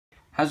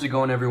How's it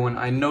going, everyone?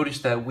 I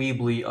noticed that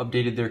Weebly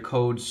updated their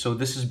codes, so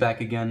this is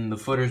back again. The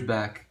footer's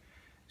back.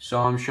 So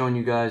I'm showing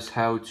you guys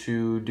how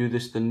to do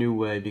this the new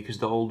way because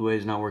the old way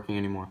is not working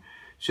anymore.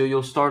 So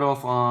you'll start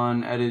off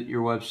on edit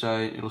your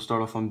website. It'll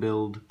start off on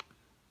build.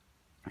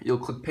 You'll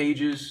click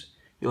pages.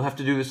 You'll have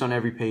to do this on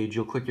every page.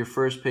 You'll click your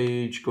first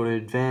page, go to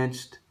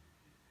advanced,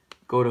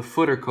 go to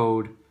footer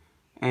code,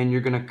 and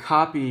you're going to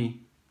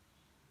copy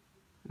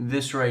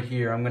this right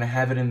here. I'm going to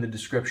have it in the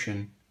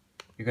description.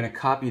 You're going to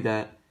copy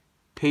that.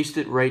 Paste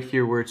it right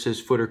here where it says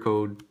footer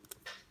code.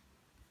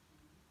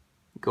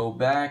 Go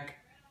back,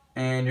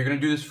 and you're going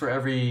to do this for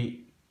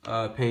every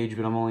page,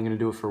 but I'm only going to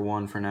do it for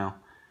one for now.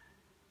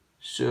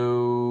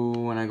 So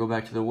when I go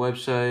back to the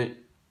website,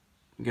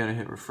 you got to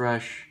hit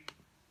refresh,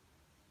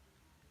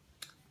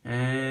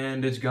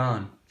 and it's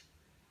gone.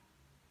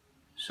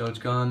 So it's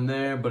gone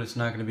there, but it's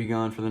not going to be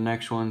gone for the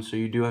next one, so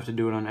you do have to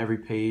do it on every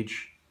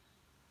page.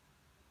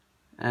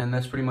 And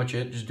that's pretty much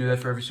it. Just do that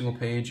for every single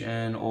page,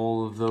 and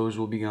all of those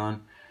will be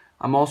gone.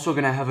 I'm also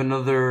going to have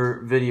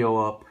another video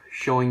up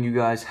showing you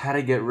guys how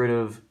to get rid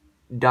of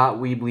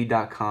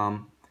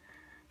 .weebly.com.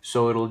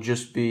 So it'll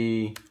just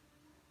be,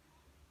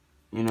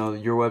 you know,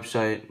 your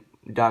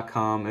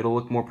website.com. It'll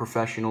look more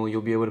professional.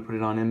 You'll be able to put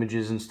it on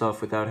images and stuff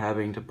without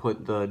having to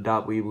put the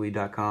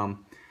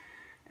 .weebly.com.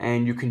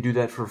 And you can do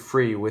that for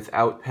free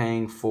without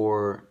paying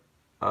for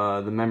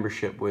the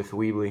membership with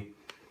Weebly.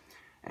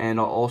 And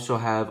I'll also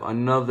have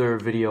another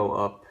video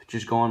up.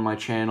 Just go on my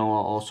channel.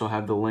 I'll also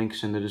have the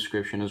links in the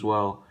description as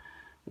well,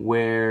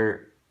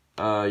 where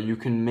you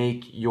can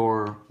make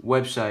your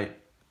website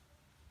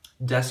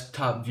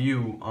desktop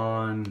view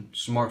on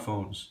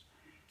smartphones,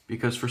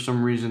 because for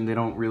some reason they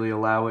don't really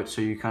allow it,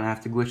 so you kind of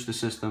have to glitch the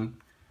system.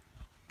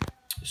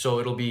 So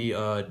it'll be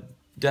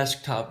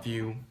desktop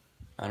view.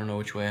 I don't know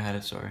which way I had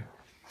it, sorry.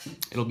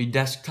 It'll be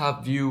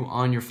desktop view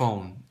on your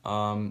phone.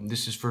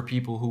 This is for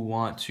people who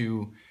want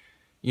to,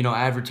 you know,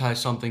 advertise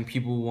something.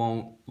 People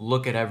won't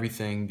look at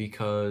everything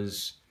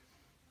because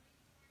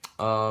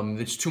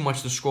it's too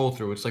much to scroll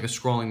through. It's like a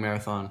scrolling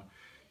marathon.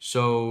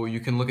 So you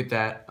can look at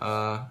that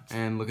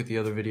and look at the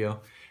other video.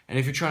 And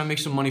if you're trying to make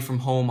some money from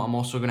home, I'm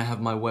also going to have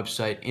my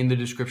website in the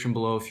description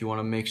below. If you want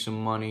to make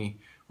some money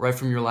right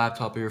from your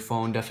laptop or your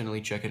phone,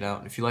 definitely check it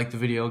out. If you like the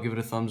video, give it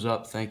a thumbs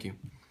up. Thank you.